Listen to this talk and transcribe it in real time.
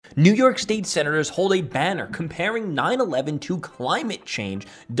New York State senators hold a banner comparing 9/11 to climate change.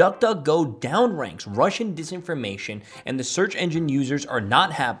 DuckDuckGo downranks Russian disinformation, and the search engine users are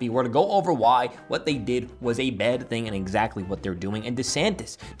not happy. We're going to go over why what they did was a bad thing and exactly what they're doing. And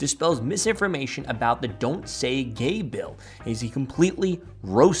DeSantis dispels misinformation about the Don't Say Gay bill as he completely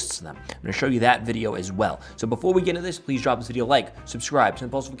roasts them. I'm going to show you that video as well. So before we get into this, please drop this video a like, subscribe,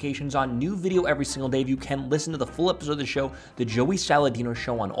 send post notifications on new video every single day. If you can, listen to the full episode of the show, The Joey Saladino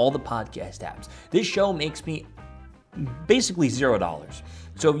Show, on all the podcast apps. This show makes me basically $0.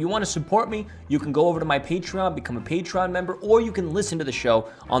 So if you want to support me, you can go over to my Patreon, become a Patreon member, or you can listen to the show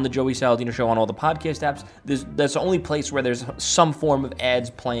on the Joey Saladino Show on all the podcast apps. That's the only place where there's some form of ads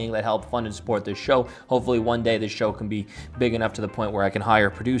playing that help fund and support this show. Hopefully one day this show can be big enough to the point where I can hire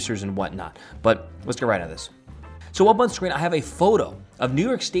producers and whatnot. But let's get right into this. So up on screen, I have a photo of New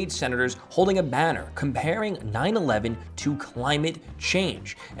York State senators holding a banner comparing 9/11 to climate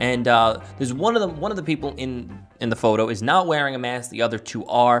change. And there's one of the people in the photo is not wearing a mask. The other two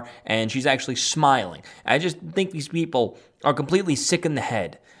are, and she's actually smiling. I just think these people are completely sick in the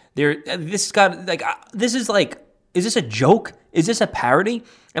head. Is this a joke? Is this a parody?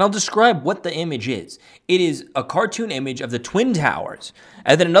 And I'll describe what the image is. It is a cartoon image of the Twin Towers,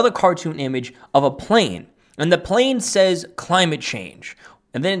 and then another cartoon image of a plane. And the plane says climate change.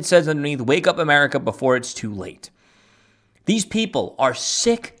 And then it says underneath, wake up America before it's too late. These people are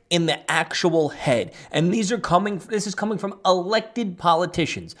sick in the actual head. And this is coming from elected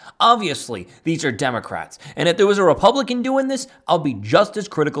politicians. Obviously, these are Democrats. And if there was a Republican doing this, I'll be just as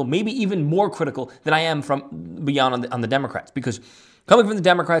critical, maybe even more critical than I am from beyond on the Democrats. Because coming from the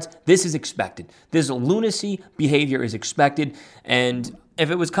Democrats, this is expected. This lunacy behavior is expected. And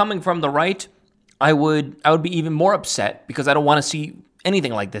if it was coming from the right, I would be even more upset because I don't want to see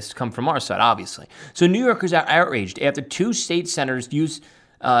anything like this come from our side, obviously. So New Yorkers are outraged after two state senators used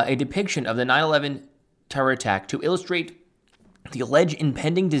a depiction of the 9/11 terror attack to illustrate the alleged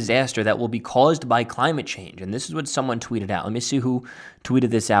impending disaster that will be caused by climate change. And this is what someone tweeted out. Let me see who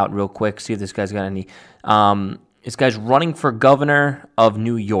tweeted this out real quick, see if this guy's got any. This guy's running for governor of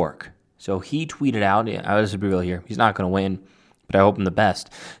New York. So he tweeted out, let's be real here, he's not going to win, but I hope him the best.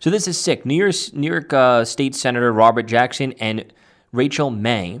 So this is sick. New York State Senator Robert Jackson and Rachel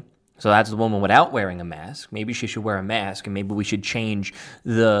May, so that's the woman without wearing a mask. Maybe she should wear a mask, and maybe we should change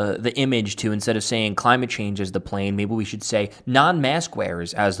the image to, instead of saying climate change as the plane, maybe we should say non-mask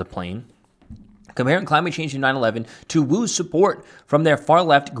wearers as the plane. Comparing climate change to 9/11 to woo support from their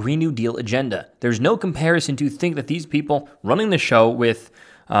far-left Green New Deal agenda. There's no comparison to think that these people running the show with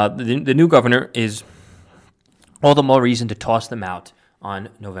the new governor is all the more reason to toss them out on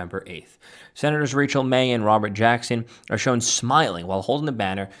November 8th. Senators Rachel May and Robert Jackson are shown smiling while holding a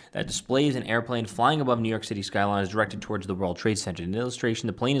banner that displays an airplane flying above New York City skyline directed towards the World Trade Center. In the illustration,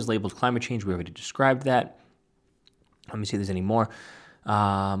 the plane is labeled climate change. We already described that. Let me see if there's any more.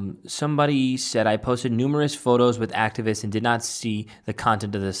 Somebody said, I posted numerous photos with activists and did not see the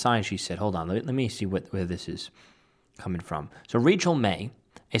content of the sign, she said. Hold on, let me see where this is coming from. So Rachel May,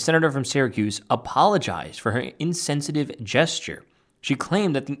 a senator from Syracuse, apologized for her insensitive gesture. She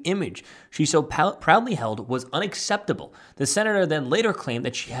claimed that the image she so proudly held was unacceptable. The senator then later claimed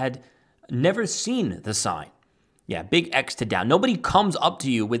that she had never seen the sign. Yeah, big X to down. Nobody comes up to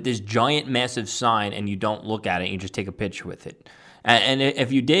you with this giant, massive sign and you don't look at it, you just take a picture with it. And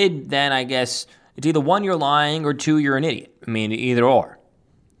if you did, then I guess it's either one, you're lying, or two, you're an idiot. I mean, either or.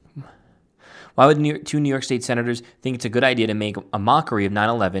 Why would two New York State senators think it's a good idea to make a mockery of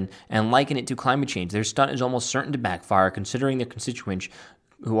 9/11 and liken it to climate change? Their stunt is almost certain to backfire, considering their constituents,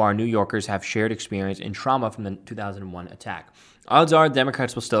 who are New Yorkers, have shared experience and trauma from the 2001 attack. Odds are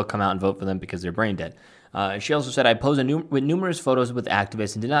Democrats will still come out and vote for them because they're brain dead. She also said, I posed with numerous photos with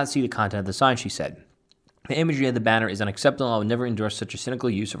activists and did not see the content of the sign, she said. The imagery of the banner is unacceptable. I would never endorse such a cynical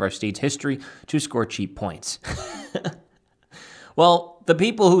use of our state's history to score cheap points. Well, the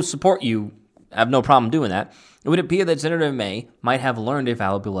people who support you have no problem doing that. It would appear that Senator May might have learned a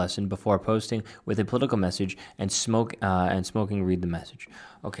valuable lesson before posting with a political message and smoking read the message.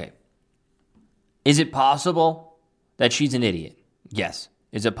 Okay. Is it possible that she's an idiot? Yes.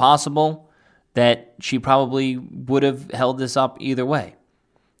 Is it possible that she probably would have held this up either way?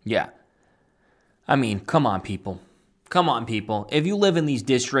 Yeah. I mean, come on, people. Come on, people. If you live in these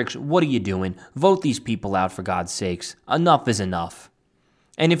districts, what are you doing? Vote these people out, for God's sakes. Enough is enough.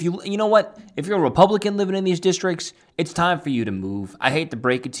 And if you know what? If you're a Republican living in these districts, it's time for you to move. I hate to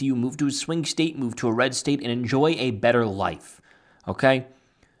break it to you. Move to a swing state, move to a red state, and enjoy a better life. Okay?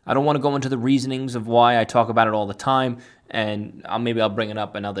 I don't want to go into the reasonings of why I talk about it all the time, and maybe I'll bring it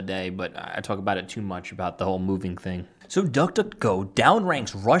up another day, but I talk about it too much about the whole moving thing. So DuckDuckGo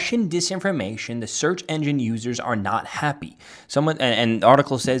downranks Russian disinformation. The search engine users are not happy. And the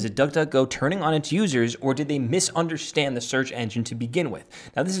article says, is DuckDuckGo turning on its users, or did they misunderstand the search engine to begin with?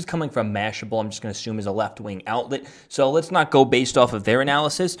 Now, this is coming from Mashable. I'm just going to assume is a left-wing outlet. So let's not go based off of their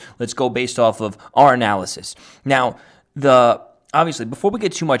analysis. Let's go based off of our analysis. Now, obviously, before we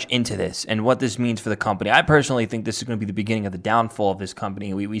get too much into this and what this means for the company, I personally think this is going to be the beginning of the downfall of this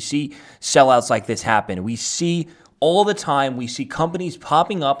company. We see sellouts like this happen. We see all the time, we see companies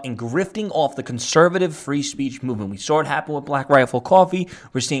popping up and grifting off the conservative free speech movement. We saw it happen with Black Rifle Coffee.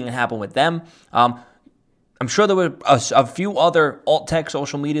 We're seeing it happen with them. I'm sure there were a few other alt-tech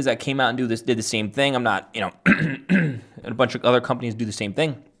social medias that came out and did the same thing. I'm not, and a bunch of other companies do the same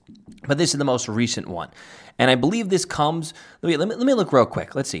thing. But this is the most recent one. And I believe this comes, let me look real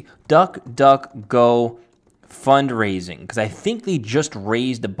quick. Let's see. DuckDuckGo fundraising, because I think they just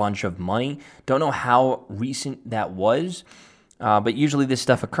raised a bunch of money. Don't know how recent that was, but usually this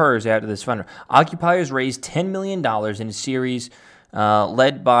stuff occurs after this fundraiser. Occupiers raised $10 million in a series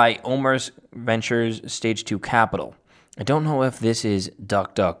led by Omers Ventures Stage 2 Capital. I don't know if this is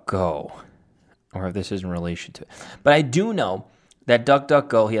DuckDuckGo or if this is in relation to it, but I do know that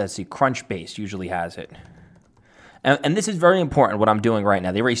DuckDuckGo, let's see, Crunchbase usually has it. And this is very important, what I'm doing right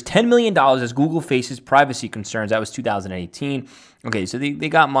now. They raised $10 million as Google faces privacy concerns. That was 2018. Okay, so they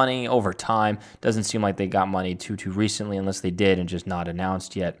got money over time. Doesn't seem like they got money too recently, unless they did and just not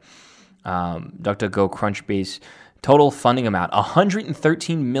announced yet. DuckDuckGo, Crunchbase, total funding amount,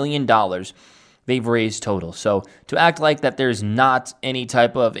 $113 million they've raised total. So to act like that there's not any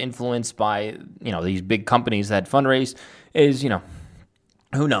type of influence by, these big companies that fundraise is,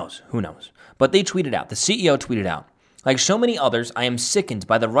 who knows? But they tweeted out, the CEO tweeted out, like so many others, I am sickened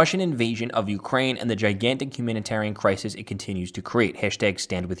by the Russian invasion of Ukraine and the gigantic humanitarian crisis it continues to create.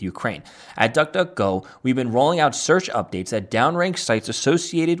 #StandWithUkraine. At DuckDuckGo, we've been rolling out search updates that downrank sites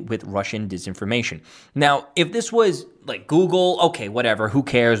associated with Russian disinformation. Now, if this was like Google, okay, whatever, who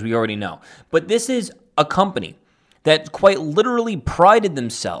cares? We already know. But this is a company that quite literally prided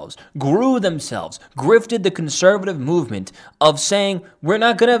themselves, grew themselves, grifted the conservative movement of saying, we're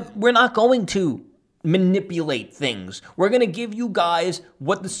not going to manipulate things. We're going to give you guys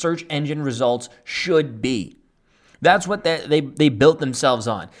what the search engine results should be. That's what they built themselves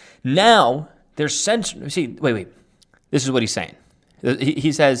on. Now, they're censoring. See, wait. This is what he's saying.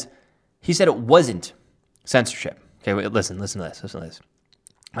 He said it wasn't censorship. Okay, wait, listen to this.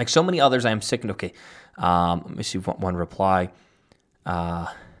 Like so many others, I am sickened. Okay, let me see one reply.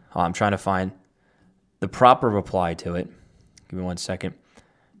 I'm trying to find the proper reply to it. Give me 1 second.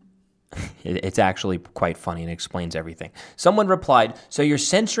 It's actually quite funny and explains everything. Someone replied, so you're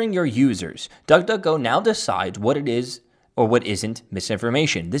censoring your users. DuckDuckGo now decides what it is or what isn't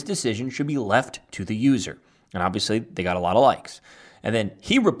misinformation. This decision should be left to the user. And obviously, they got a lot of likes. And then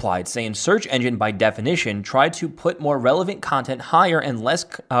he replied saying search engine by definition try to put more relevant content higher and less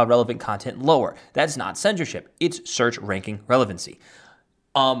relevant content lower. That's not censorship. It's search ranking relevancy.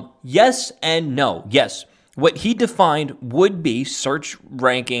 Yes and no. Yes. What he defined would be search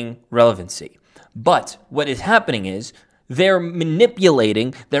ranking relevancy. But what is happening is they're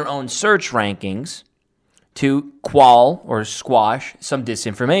manipulating their own search rankings to quell or squash some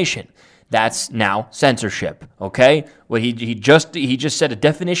disinformation. That's now censorship, okay? Well, he just said a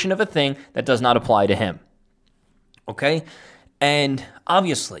definition of a thing that does not apply to him, okay? And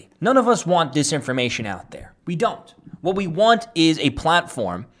obviously, none of us want disinformation out there. We don't. What we want is a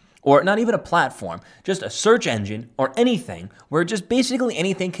platform, or not even a platform, just a search engine or anything where just basically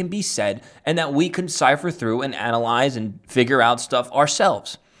anything can be said and that we can cipher through and analyze and figure out stuff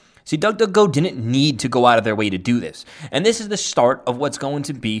ourselves. See, DuckDuckGo didn't need to go out of their way to do this. And this is the start of what's going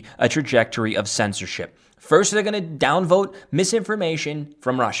to be a trajectory of censorship. First, they're going to downvote misinformation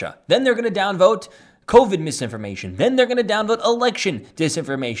from Russia. Then they're going to downvote COVID misinformation. Then they're going to downvote election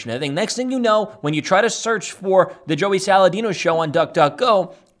disinformation. I think next thing you know, when you try to search for the Joey Saladino show on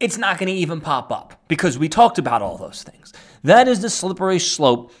DuckDuckGo, it's not going to even pop up because we talked about all those things. That is the slippery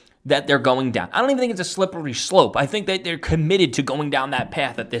slope that they're going down. I don't even think it's a slippery slope. I think that they're committed to going down that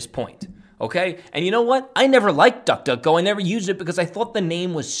path at this point, okay? And you know what? I never liked DuckDuckGo. I never used it because I thought the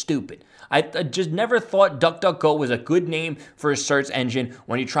name was stupid. I just never thought DuckDuckGo was a good name for a search engine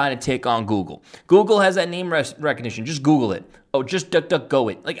when you're trying to take on Google. Google has that name recognition. Just Google it. Oh, just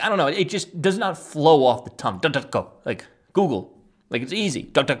DuckDuckGo it. Like, I don't know. It just does not flow off the tongue. DuckDuckGo. Like, Google. Like, it's easy.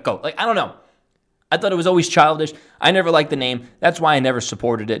 DuckDuckGo. Like, I don't know. I thought it was always childish. I never liked the name. That's why I never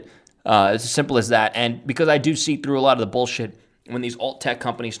supported it. It's as simple as that. And because I do see through a lot of the bullshit when these alt-tech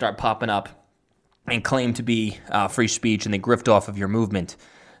companies start popping up, and claim to be free speech, and they grift off of your movement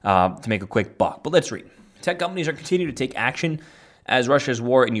to make a quick buck. But let's read. Tech companies are continuing to take action as Russia's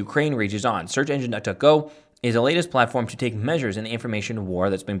war in Ukraine rages on. Search engine DuckDuckGo is the latest platform to take measures in the information war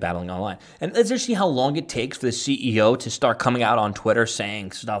that's been battling online. And let's just see how long it takes for the CEO to start coming out on Twitter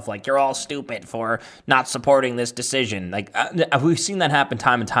saying stuff like, you're all stupid for not supporting this decision. Like, we've seen that happen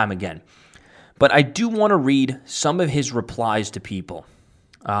time and time again. But I do want to read some of his replies to people.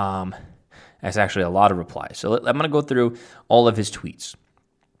 That's actually a lot of replies. So I'm going to go through all of his tweets.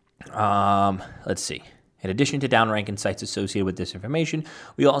 Let's see. In addition to downranking sites associated with disinformation,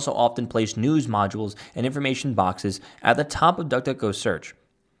 we also often place news modules and information boxes at the top of DuckDuckGo's search,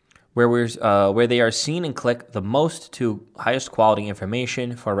 where they are seen and click the most to highest quality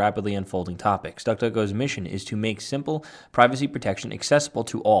information for rapidly unfolding topics. DuckDuckGo's mission is to make simple privacy protection accessible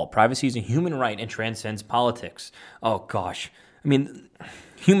to all. Privacy is a human right and transcends politics. Oh, gosh. I mean,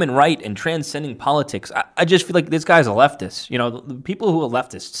 human right and transcending politics. I just feel like this guy's a leftist. You know, the people who are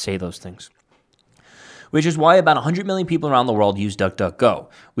leftists say those things. Which is why about 100 million people around the world use DuckDuckGo.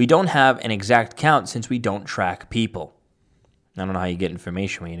 We don't have an exact count since we don't track people. I don't know how you get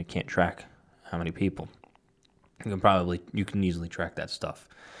information when you can't track how many people. You can easily track that stuff.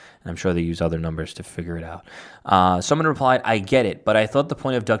 And I'm sure they use other numbers to figure it out. Someone replied, I get it, but I thought the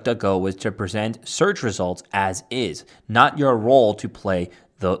point of DuckDuckGo was to present search results as is, not your role to play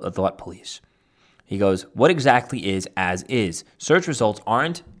the thought police. He goes, what exactly is as is? Search results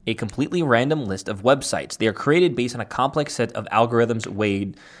aren't a completely random list of websites. They are created based on a complex set of algorithms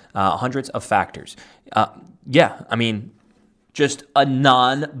weighed hundreds of factors. Just a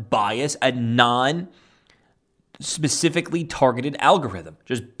non-bias, a non-specifically targeted algorithm.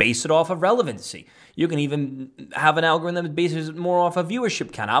 Just base it off of relevancy. You can even have an algorithm that bases it more off of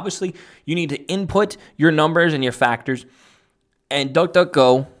viewership count. Obviously, you need to input your numbers and your factors. And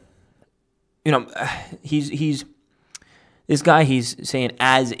DuckDuckGo, you know, he's saying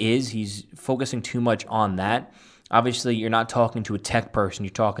as is. He's focusing too much on that. Obviously, you're not talking to a tech person.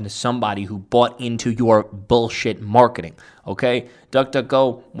 You're talking to somebody who bought into your bullshit marketing, okay?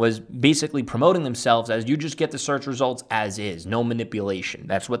 DuckDuckGo was basically promoting themselves as you just get the search results as is, no manipulation.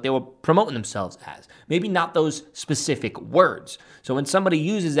 That's what they were promoting themselves as. Maybe not those specific words. So when somebody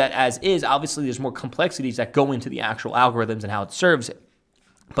uses that as is, obviously there's more complexities that go into the actual algorithms and how it serves it.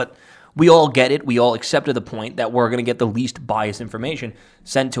 But we all get it. We all accepted the point that we're going to get the least biased information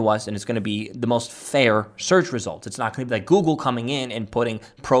sent to us, and it's going to be the most fair search results. It's not going to be like Google coming in and putting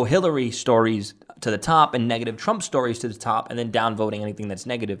pro-Hillary stories to the top and negative Trump stories to the top and then downvoting anything that's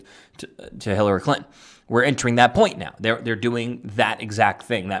negative to Hillary Clinton. We're entering that point now. They're doing that exact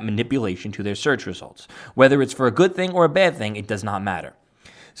thing, that manipulation to their search results. Whether it's for a good thing or a bad thing, it does not matter.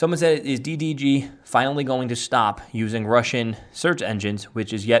 Someone said, is DDG finally going to stop using Russian search engines,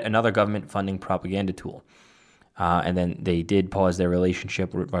 which is yet another government funding propaganda tool? And then they did pause their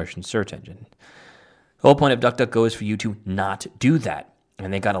relationship with Russian search engine. The whole point of DuckDuckGo is for you to not do that.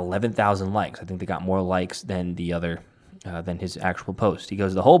 And they got 11,000 likes. I think they got more likes than than his actual post. He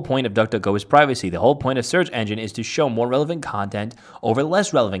goes, the whole point of DuckDuckGo is privacy. The whole point of search engine is to show more relevant content over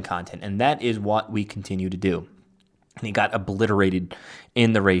less relevant content. And that is what we continue to do. And he got obliterated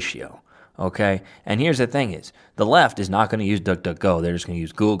in the ratio, okay? And here's the thing is, the left is not going to use DuckDuckGo. They're just going to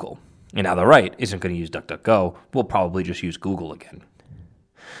use Google. And now the right isn't going to use DuckDuckGo. We'll probably just use Google again.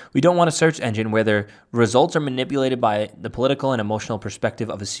 We don't want a search engine where the results are manipulated by the political and emotional perspective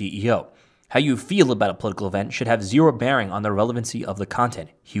of a CEO. How you feel about a political event should have zero bearing on the relevancy of the content.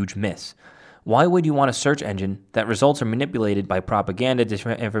 Huge miss. Why would you want a search engine that results are manipulated by propaganda?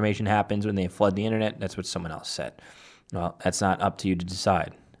 Disinformation happens when they flood the internet. That's what someone else said. Well, that's not up to you to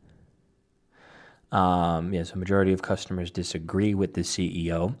decide. Yes, a majority of customers disagree with the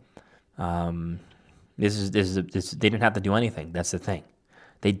CEO. They didn't have to do anything. That's the thing.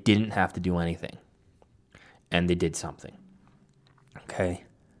 They didn't have to do anything. And they did something. Okay.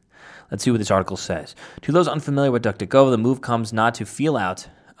 Let's see what this article says. To those unfamiliar with DuckDuckGo, the move comes not to feel out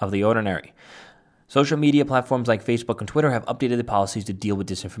of the ordinary. Social media platforms like Facebook and Twitter have updated the policies to deal with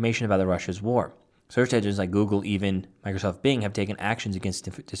disinformation about Russia's war. Search engines like Google, even Microsoft Bing, have taken actions against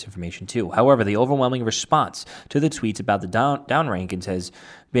disinformation too. However, the overwhelming response to the tweets about the downrankings has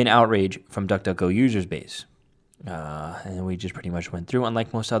been outrage from DuckDuckGo users base. And we just pretty much went through.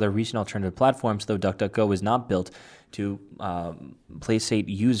 Unlike most other recent alternative platforms, though, DuckDuckGo is not built to placate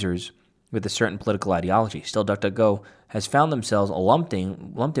users with a certain political ideology. Still, DuckDuckGo has found themselves lumped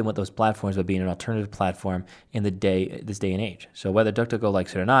in with those platforms by being an alternative platform in this day and age. So whether DuckDuckGo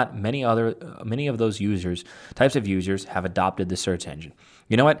likes it or not, many of those types of users have adopted the search engine.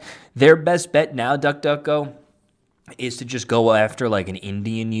 You know what? Their best bet now, DuckDuckGo, is to just go after like an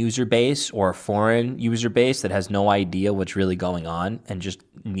Indian user base or a foreign user base that has no idea what's really going on and just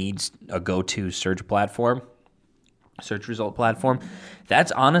needs a go-to search result platform.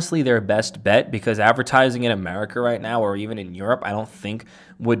 That's honestly their best bet, because advertising in America right now, or even in Europe, I don't think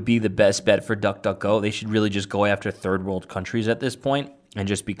would be the best bet for DuckDuckGo. They should really just go after third world countries at this point and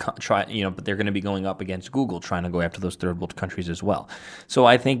just but they're going to be going up against Google trying to go after those third world countries as well. So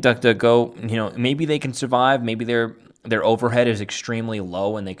I think DuckDuckGo, maybe they can survive. Maybe their overhead is extremely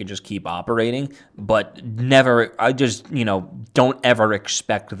low and they could just keep operating, but don't ever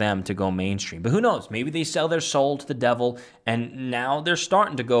expect them to go mainstream. But who knows? Maybe they sell their soul to the devil, and now they're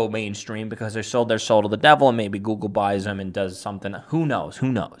starting to go mainstream because they sold their soul to the devil, and maybe Google buys them and does something. Who knows?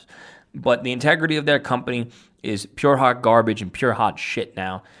 But the integrity of their company is pure hot garbage and pure hot shit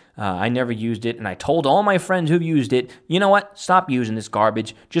now. I never used it, and I told all my friends who've used it, you know what? Stop using this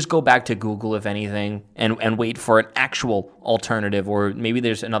garbage. Just go back to Google, if anything, and wait for an actual alternative, or maybe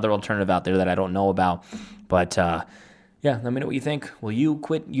there's another alternative out there that I don't know about. But, let me know what you think. Will you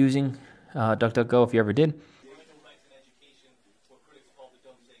quit using DuckDuckGo if you ever did?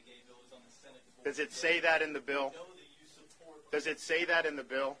 Does it say that in the bill? Does it say that in the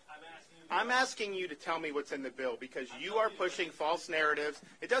bill? I'm asking you to tell me what's in the bill, because you are pushing false narratives.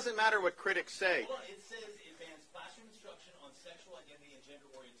 It doesn't matter what critics say. Well, it says it bans classroom instruction on sexual identity and gender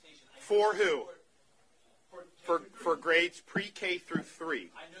orientation. For who? For grades pre-K through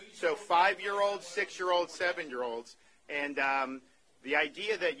 3. So 5-year-olds, 6-year-olds, 7-year-olds. And the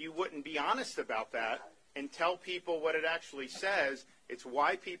idea that you wouldn't be honest about that and tell people what it actually says, it's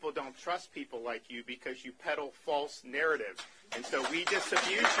why people don't trust people like you, because you peddle false narratives. And so we disabuse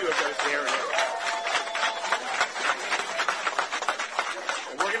you of those narratives.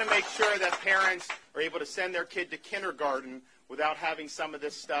 And we're going to make sure that parents are able to send their kid to kindergarten without having some of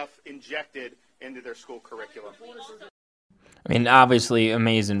this stuff injected into their school curriculum. I mean, obviously,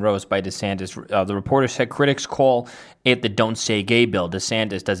 amazing roast by DeSantis. The reporter said critics call it the Don't Say Gay bill.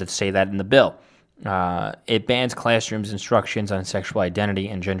 DeSantis doesn't say that in the bill. It bans classrooms instructions on sexual identity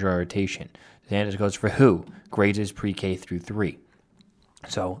and gender orientation. DeSantis goes for who? Grades is pre-K through 3.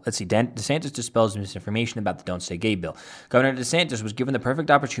 So let's see. DeSantis dispels misinformation about the Don't Say Gay bill. Governor DeSantis was given the perfect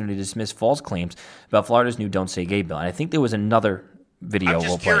opportunity to dismiss false claims about Florida's new Don't Say Gay bill. And I think there was another video. I'm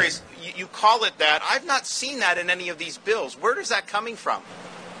just curious. You call it that. I've not seen that in any of these bills. Where is that coming from?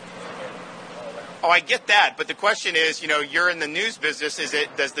 Oh, I get that, but the question is, you're in the news business.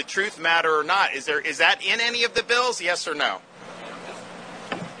 Does the truth matter or not? Is that in any of the bills? Yes or no?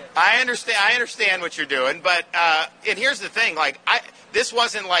 I understand what you're doing, but and here's the thing: this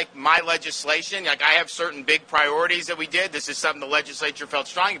wasn't like my legislation. Like, I have certain big priorities that we did. This is something the legislature felt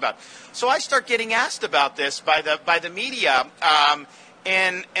strong about. So I start getting asked about this by the media.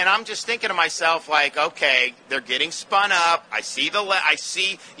 And I'm just thinking to myself, like, okay, they're getting spun up. I see,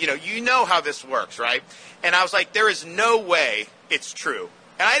 how this works, right? And I was like, there is no way it's true.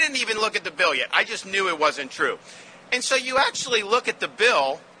 And I didn't even look at the bill yet. I just knew it wasn't true. And so you actually look at the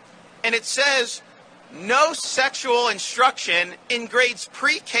bill, and it says no sexual instruction in grades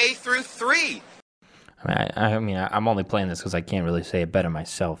pre-K through 3. I'm only playing this because I can't really say it better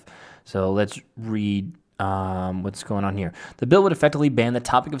myself. So let's read what's going on here. The bill would effectively ban the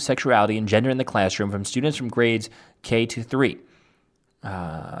topic of sexuality and gender in the classroom from students from grades K to 3.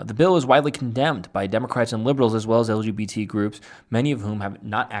 The bill is widely condemned by Democrats and liberals, as well as LGBT groups, many of whom have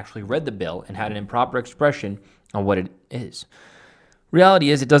not actually read the bill and had an improper expression on what it is. Reality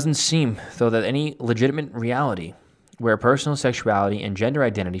is, it doesn't seem, though, that any legitimate reality where personal sexuality and gender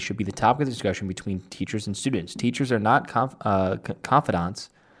identity should be the topic of discussion between teachers and students. Teachers are not confidants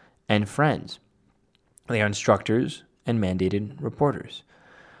and friends. They are instructors and mandated reporters.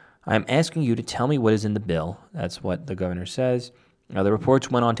 I'm asking you to tell me what is in the bill. That's what the governor says. Now, the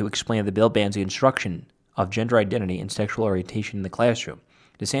reports went on to explain that the bill bans the instruction of gender identity and sexual orientation in the classroom.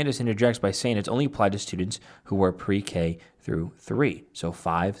 DeSantis interjects by saying it's only applied to students who are pre-K through 3, so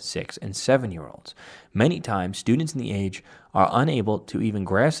 5, 6, and 7-year-olds. Many times, students in the age are unable to even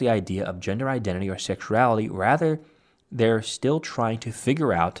grasp the idea of gender identity or sexuality. Rather, they're still trying to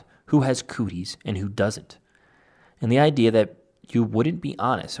figure out who has cooties and who doesn't. And the idea that you wouldn't be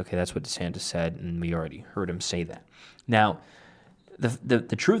honest. Okay, that's what DeSantis said, and we already heard him say that. Now,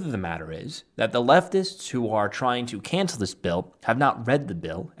 the truth of the matter is that the leftists who are trying to cancel this bill have not read the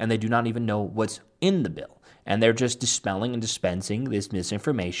bill, and they do not even know what's in the bill. And they're just dispelling and dispensing this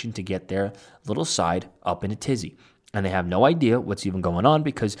misinformation to get their little side up in a tizzy. And they have no idea what's even going on,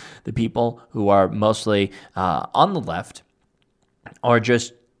 because the people who are mostly on the left are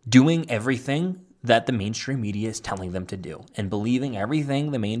just doing everything that the mainstream media is telling them to do and believing everything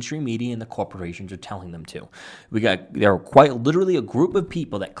the mainstream media and the corporations are telling them to. There are quite literally a group of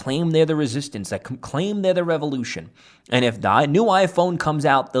people that claim they're the resistance, that claim they're the revolution. And if the new iPhone comes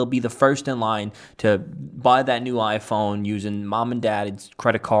out, they'll be the first in line to buy that new iPhone using mom and dad's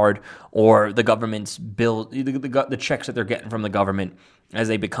credit card or the government's bill, the checks that they're getting from the government as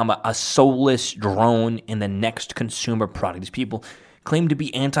they become a soulless drone in the next consumer product. These people claim to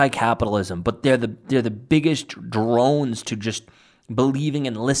be anti-capitalism, but they're the biggest drones to just believing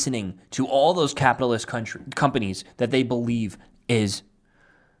and listening to all those capitalist companies that they believe is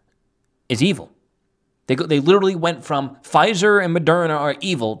evil. They literally went from Pfizer and Moderna are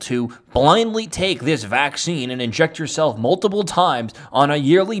evil to blindly take this vaccine and inject yourself multiple times on a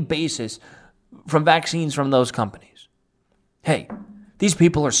yearly basis from vaccines from those companies. Hey, these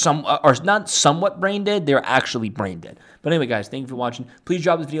people are not somewhat brain dead, they're actually brain dead. But anyway, guys, thank you for watching. Please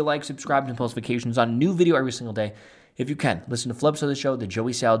drop this video a like, subscribe, and post notifications on a new video every single day. If you can, listen to Flips of the Show, the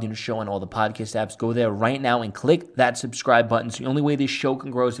Joey Saladino Show, on all the podcast apps. Go there right now and click that subscribe button. It's the only way this show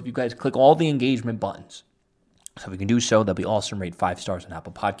can grow is if you guys click all the engagement buttons. So if you can do so, that'd be awesome. Rate 5 stars on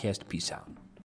Apple Podcast. Peace out.